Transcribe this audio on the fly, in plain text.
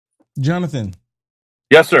Jonathan,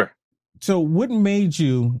 Yes, sir. so what made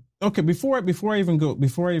you okay, before I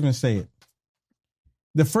even say it,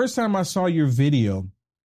 the first time I saw your video,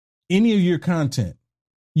 any of your content,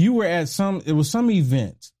 you were at some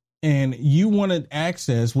event and you wanted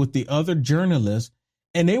access with the other journalists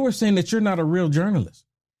and they were saying that you're not a real journalist.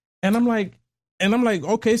 And I'm like,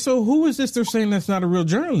 okay, so who is this they're saying that's not a real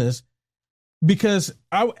journalist? Because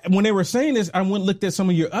when they were saying this, I went and looked at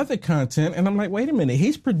some of your other content and I'm like, wait a minute,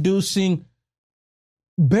 he's producing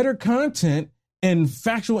better content and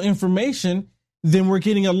factual information than we're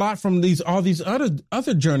getting a lot from all these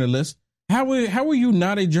other journalists. How are you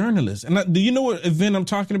not a journalist? And do you know what event I'm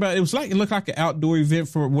talking about? It looked like an outdoor event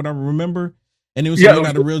for what I remember. And it was, you're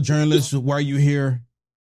not a real journalist. Why are you here?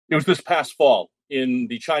 It was this past fall in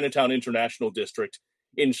the Chinatown International District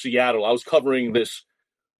in Seattle. I was covering this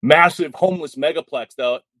massive homeless megaplex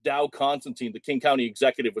that Dow Constantine, the King County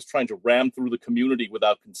executive, was trying to ram through the community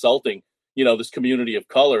without consulting, this community of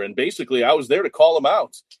color. And basically, I was there to call them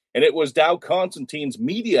out. And it was Dow Constantine's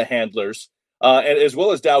media handlers, and as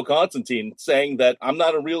well as Dow Constantine, saying that I'm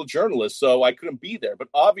not a real journalist, so I couldn't be there. But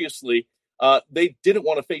obviously, they didn't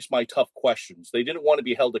want to face my tough questions. They didn't want to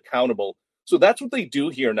be held accountable. So that's what they do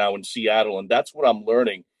here now in Seattle, and that's what I'm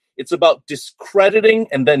learning. It's about discrediting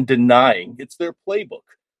and then denying. It's their playbook.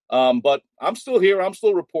 But I'm still here. I'm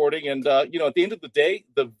still reporting. And, at the end of the day,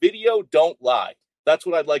 the video don't lie. That's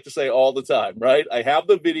what I'd like to say all the time, right? I have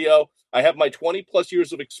the video. I have my 20 plus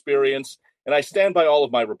years of experience, and I stand by all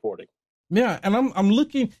of my reporting. Yeah. And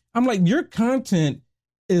I'm like, your content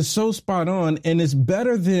is so spot on and it's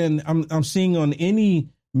better than I'm seeing on any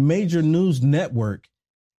major news network.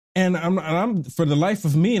 And I'm for the life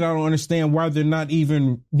of me, and I don't understand why they're not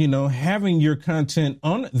even, having your content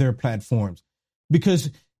on their platforms.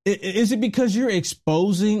 Because is it because you're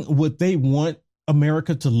exposing what they want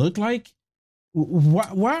America to look like?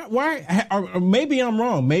 Why? Or maybe I'm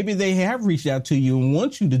wrong. Maybe they have reached out to you and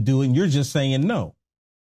want you to do it, and you're just saying no.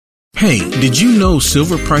 Hey, did you know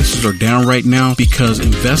silver prices are down right now because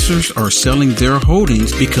investors are selling their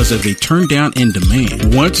holdings because of a turn down in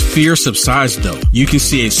demand? Once fear subsides though, you can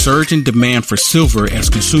see a surge in demand for silver as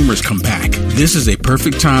consumers come back. This is a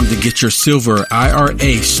perfect time to get your silver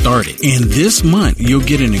IRA started. And this month, you'll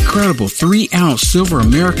get an incredible 3-ounce silver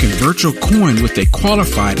American virtual coin with a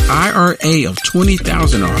qualified IRA of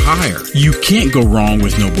 $20,000 or higher. You can't go wrong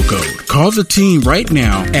with Noble Gold. Call the team right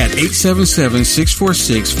now at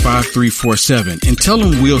 877-646-5347 and tell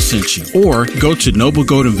them Will sent you, or go to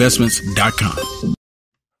noblegoldinvestments.com.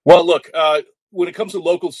 Well, look, when it comes to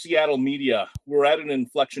local Seattle media, we're at an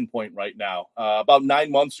inflection point right now. About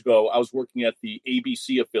 9 months ago, I was working at the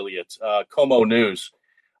ABC affiliate, Como News.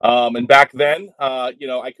 And back then,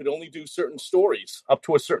 I could only do certain stories up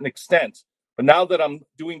to a certain extent. But now that I'm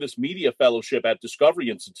doing this media fellowship at Discovery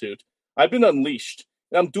Institute, I've been unleashed.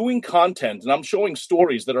 And I'm doing content and I'm showing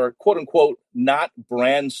stories that are, quote unquote, not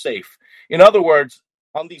brand safe. In other words,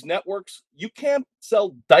 on these networks, you can't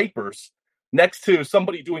sell diapers next to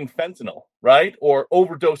somebody doing fentanyl, right? Or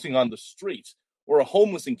overdosing on the street, or a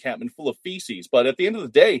homeless encampment full of feces. But at the end of the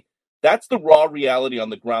day, that's the raw reality on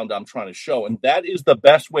the ground I'm trying to show. And that is the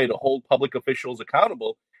best way to hold public officials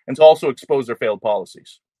accountable and to also expose their failed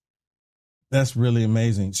policies. That's really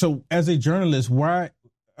amazing. So as a journalist,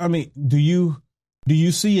 do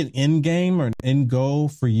you see an end game or an end goal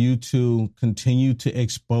for you to continue to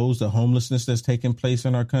expose the homelessness that's taking place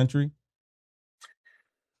in our country?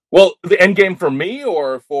 Well, the end game for me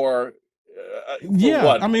or for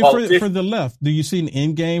what? For the left, do you see an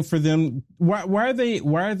end game for them? Why do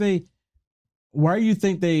you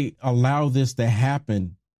think they allow this to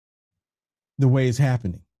happen the way it's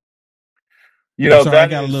happening? I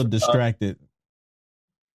got a little distracted.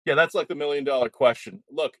 Yeah, that's like the $1 million question.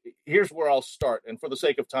 Look, here's where I'll start. And for the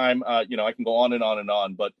sake of time, I can go on and on and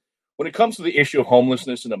on. But when it comes to the issue of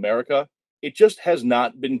homelessness in America, it just has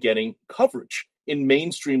not been getting coverage in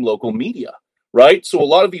mainstream local media, right? So a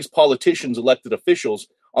lot of these politicians, elected officials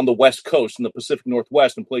on the West Coast, in the Pacific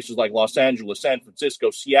Northwest, in places like Los Angeles, San Francisco,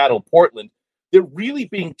 Seattle, Portland, they're really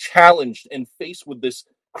being challenged and faced with this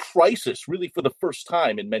crisis really for the first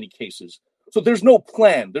time in many cases. So there's no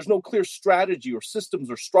plan, there's no clear strategy or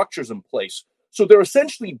systems or structures in place. So they're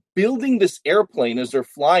essentially building this airplane as they're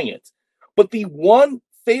flying it. But the one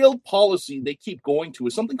failed policy they keep going to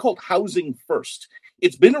is something called housing first.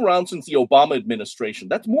 It's been around since the Obama administration.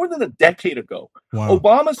 That's more than a decade ago. Wow.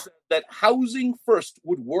 Obama said that housing first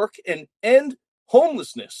would work and end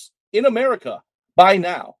homelessness in America by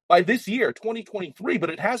now, by this year, 2023, but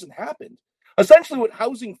it hasn't happened. Essentially, what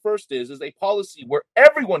housing first is a policy where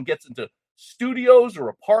everyone gets into studios or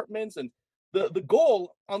apartments, and the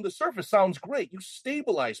goal on the surface sounds great. You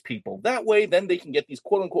stabilize people. That way, then they can get these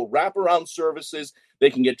quote unquote wraparound services. They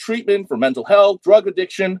can get treatment for mental health, drug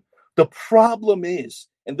addiction. The problem is,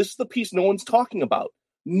 and this is the piece no one's talking about,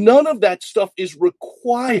 none of that stuff is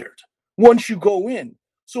required once you go in.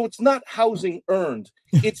 So it's not housing earned.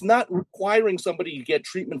 It's not requiring somebody to get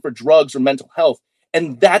treatment for drugs or mental health.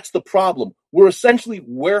 And that's the problem. We're essentially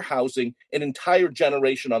warehousing an entire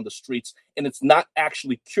generation on the streets, and it's not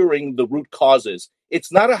actually curing the root causes. It's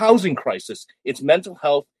not a housing crisis. It's mental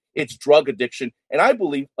health. It's drug addiction. And I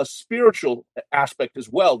believe a spiritual aspect as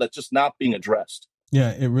well that's just not being addressed.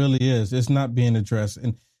 Yeah, it really is. It's not being addressed.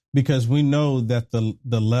 And because we know that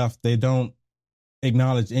the left, they don't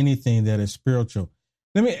acknowledge anything that is spiritual.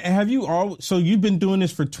 So you've been doing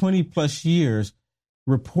this for 20 plus years,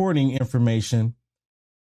 reporting information.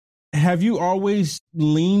 Have you always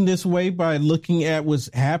leaned this way by looking at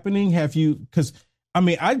what's happening? Because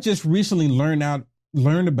I just recently learned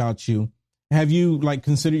about you. Have you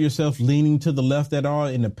considered yourself leaning to the left at all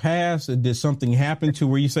in the past? Or did something happen to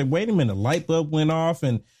where you say, wait a minute, a light bulb went off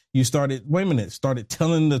and you started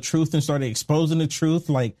telling the truth and started exposing the truth?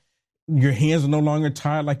 Like your hands are no longer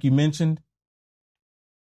tied, like you mentioned?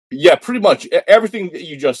 Yeah, pretty much everything that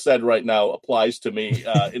you just said right now applies to me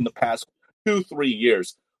in the past 2-3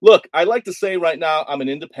 years. Look, I like to say right now, I'm an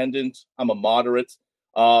independent, I'm a moderate.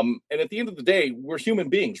 And at the end of the day, we're human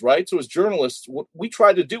beings, right? So as journalists, what we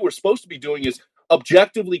try to do, we're supposed to be doing is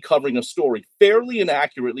objectively covering a story fairly and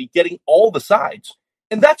accurately, getting all the sides.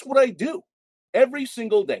 And that's what I do every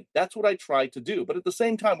single day. That's what I try to do. But at the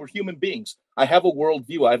same time, we're human beings. I have a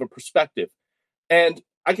worldview. I have a perspective. And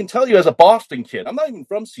I can tell you as a Boston kid, I'm not even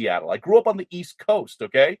from Seattle. I grew up on the East Coast,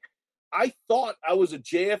 okay? I thought I was a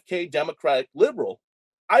JFK Democratic liberal.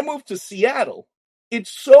 I moved to Seattle.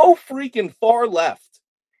 It's so freaking far left.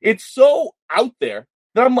 It's so out there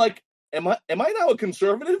that I'm like, am I now a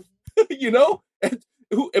conservative?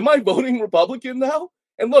 Am I voting Republican now?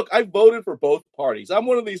 And look, I voted for both parties. I'm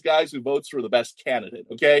one of these guys who votes for the best candidate,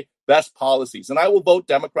 okay? Best policies. And I will vote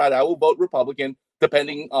Democrat. I will vote Republican,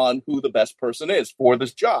 depending on who the best person is for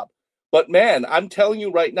this job. But man, I'm telling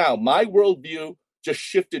you right now, my worldview just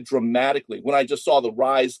shifted dramatically when I just saw the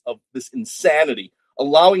rise of this insanity,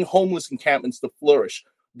 allowing homeless encampments to flourish,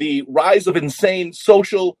 the rise of insane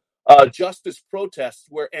social justice protests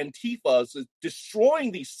where Antifa is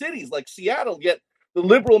destroying these cities like Seattle, yet the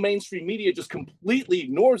liberal mainstream media just completely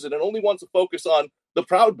ignores it and only wants to focus on the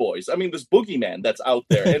Proud Boys. I mean, this boogeyman that's out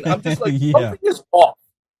there. And I'm just like, something is off.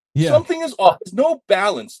 Yeah. Something is off. There's no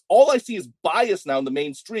balance. All I see is bias now in the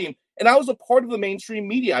mainstream. And I was a part of the mainstream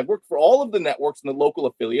media. I've worked for all of the networks and the local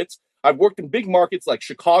affiliates. I've worked in big markets like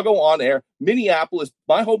Chicago on air, Minneapolis,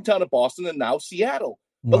 my hometown of Boston, and now Seattle.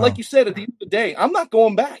 Wow. But like you said, at the end of the day, I'm not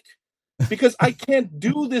going back because I can't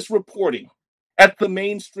do this reporting at the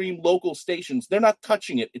mainstream local stations. They're not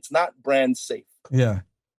touching it. It's not brand safe. Yeah.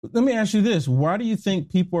 Let me ask you this. Why do you think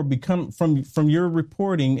people are from your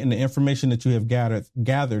reporting and the information that you have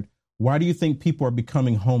gathered, why do you think people are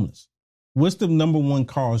becoming homeless? What's the number one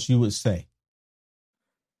cause you would say?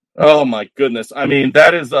 Oh, my goodness. I mean,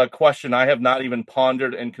 that is a question I have not even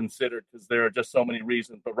pondered and considered because there are just so many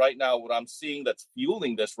reasons. But right now, what I'm seeing that's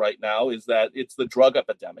fueling this right now is that it's the drug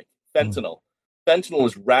epidemic, fentanyl. Fentanyl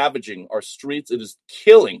is ravaging our streets. It is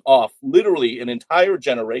killing off literally an entire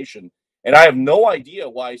generation. And I have no idea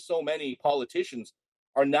why so many politicians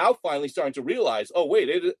are now finally starting to realize, oh, wait,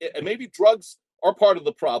 maybe drugs are part of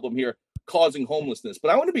the problem here causing homelessness.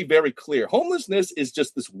 But I want to be very clear. Homelessness is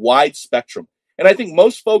just this wide spectrum. And I think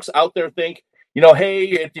most folks out there think,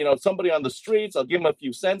 hey, somebody on the streets, I'll give them a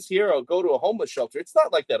few cents here. I'll go to a homeless shelter. It's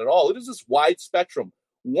not like that at all. It is this wide spectrum.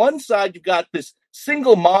 One side, you've got this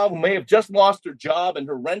single mom who may have just lost her job and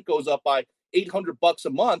her rent goes up by $800 a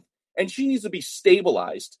month and she needs to be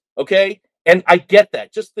stabilized. Okay. And I get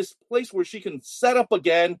that. Just this place where she can set up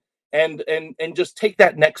again and just take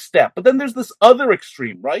that next step. But then there's this other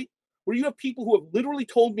extreme, right? Where you have people who have literally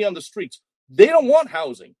told me on the streets, they don't want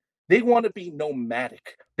housing. They want to be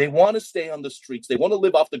nomadic. They want to stay on the streets. They want to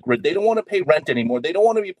live off the grid. They don't want to pay rent anymore. They don't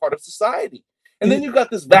want to be a part of society. And then you've got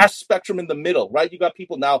this vast spectrum in the middle, right? You got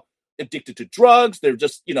people now addicted to drugs. They're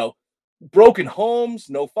just, broken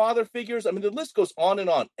homes, no father figures. I mean, the list goes on and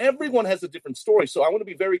on. Everyone has a different story. So I want to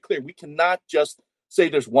be very clear. We cannot just say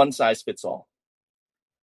there's one size fits all.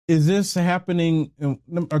 Is this happening?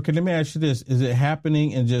 Okay, let me ask you this. Is it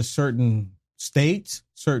happening in just certain states,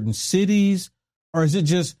 certain cities, or is it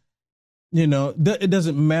just, it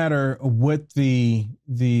doesn't matter what the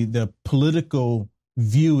political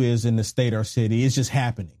view is in the state or city, it's just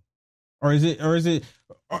happening? Or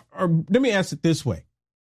let me ask it this way.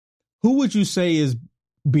 Who would you say is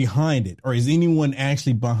behind it, or is anyone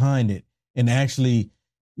actually behind it and actually,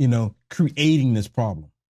 creating this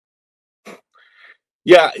problem?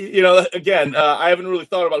 Yeah, again, I haven't really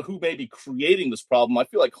thought about who may be creating this problem. I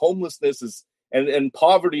feel like homelessness and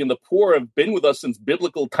poverty and the poor have been with us since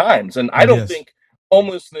biblical times. And I don't think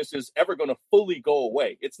homelessness is ever going to fully go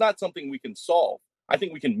away. It's not something we can solve. I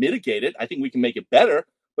think we can mitigate it. I think we can make it better.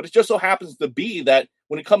 But it just so happens to be that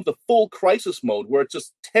when it comes to full crisis mode, where it's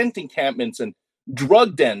just tent encampments and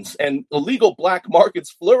drug dens and illegal black markets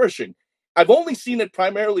flourishing, I've only seen it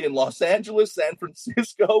primarily in Los Angeles, San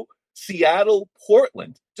Francisco, Seattle,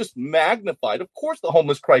 Portland, just magnified. Of course, the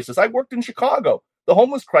homeless crisis. I worked in Chicago. The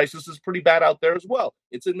homeless crisis is pretty bad out there as well.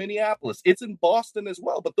 It's in Minneapolis. It's in Boston as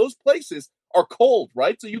well. But those places are cold,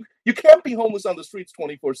 right? So you can't be homeless on the streets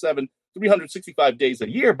 24/7, 365 days a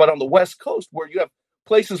year. But on the West Coast, where you have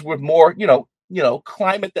places with more,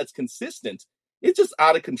 climate that's consistent, it's just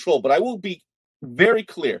out of control. But I will be very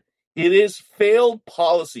clear. It is failed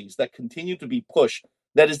policies that continue to be pushed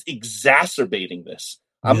that is exacerbating this.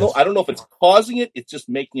 I don't know if it's causing it. It's just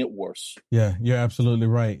making it worse. Yeah, you're absolutely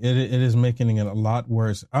right. It is making it a lot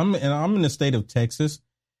worse. I'm in the state of Texas,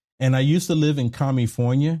 and I used to live in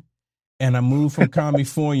California, and I moved from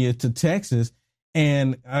California to Texas,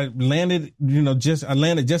 and I landed,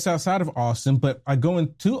 just outside of Austin, but I go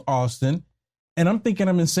into Austin, and I'm thinking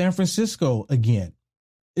I'm in San Francisco again.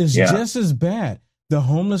 It's just as bad. The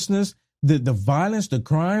homelessness, the violence, the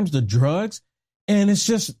crimes, the drugs, and it's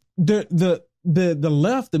just the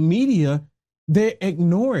left, the media, they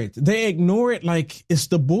ignore it. They ignore it like it's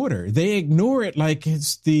the border. They ignore it like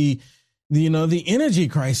it's the energy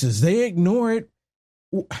crisis. They ignore it.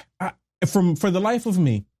 For the life of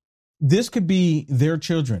me, this could be their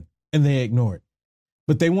children, and they ignore it.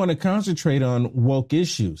 But they want to concentrate on woke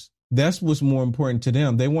issues. That's what's more important to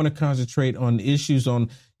them. They want to concentrate on issues on,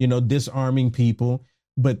 disarming people.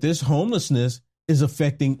 But this homelessness is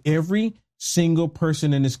affecting every single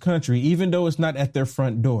person in this country, even though it's not at their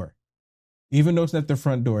front door.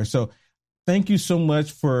 So thank you so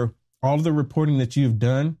much for all of the reporting that you've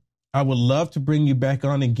done. I would love to bring you back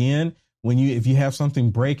on again if you have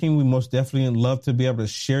something breaking. We most definitely love to be able to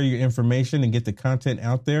share your information and get the content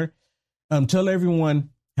out there. Tell everyone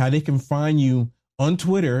how they can find you on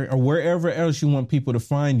Twitter or wherever else you want people to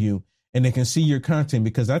find you, and they can see your content,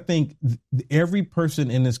 because I think every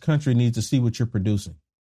person in this country needs to see what you're producing.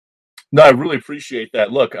 No, I really appreciate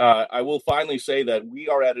that. Look, I will finally say that we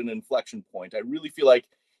are at an inflection point. I really feel like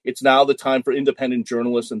it's now the time for independent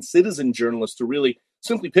journalists and citizen journalists to really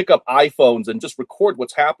simply pick up iPhones and just record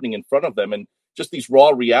what's happening in front of them. And just these raw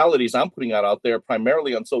realities I'm putting out there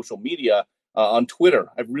primarily on social media, on Twitter.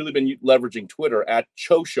 I've really been leveraging Twitter at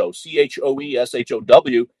Choe,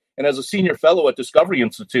 CHOESHOW. And as a senior fellow at Discovery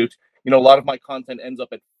Institute, a lot of my content ends up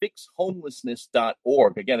at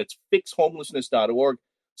fixhomelessness.org. Again, it's fixhomelessness.org.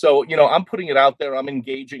 So, I'm putting it out there. I'm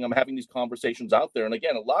engaging. I'm having these conversations out there. And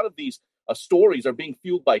again, a lot of these stories are being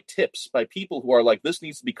fueled by tips, by people who are like, this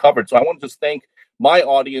needs to be covered. So I want to just thank my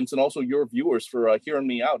audience and also your viewers for hearing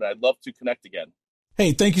me out. I'd love to connect again.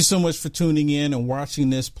 Hey, thank you so much for tuning in and watching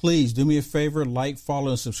this. Please do me a favor, like,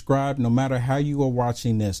 follow, and subscribe, no matter how you are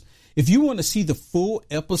watching this. If you want to see the full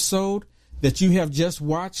episode that you have just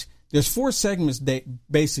watched, there's 4 segments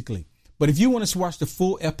basically. But if you want to watch the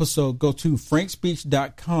full episode, go to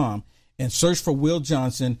frankspeech.com and search for Will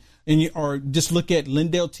Johnson, or just look at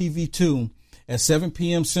Lindell TV 2 at 7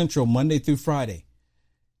 p.m. Central, Monday through Friday.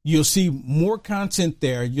 You'll see more content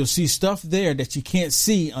there. You'll see stuff there that you can't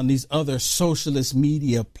see on these other socialist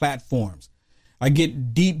media platforms. I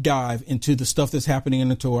get deep dive into the stuff that's happening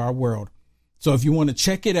into our world. So if you want to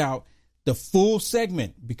check it out, the full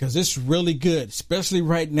segment, because it's really good, especially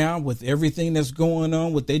right now with everything that's going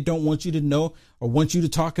on, what they don't want you to know or want you to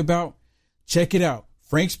talk about, check it out.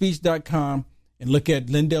 frankspeech.com and look at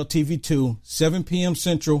Lindell TV 2, 7 p.m.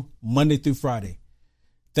 Central, Monday through Friday.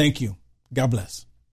 Thank you. God bless.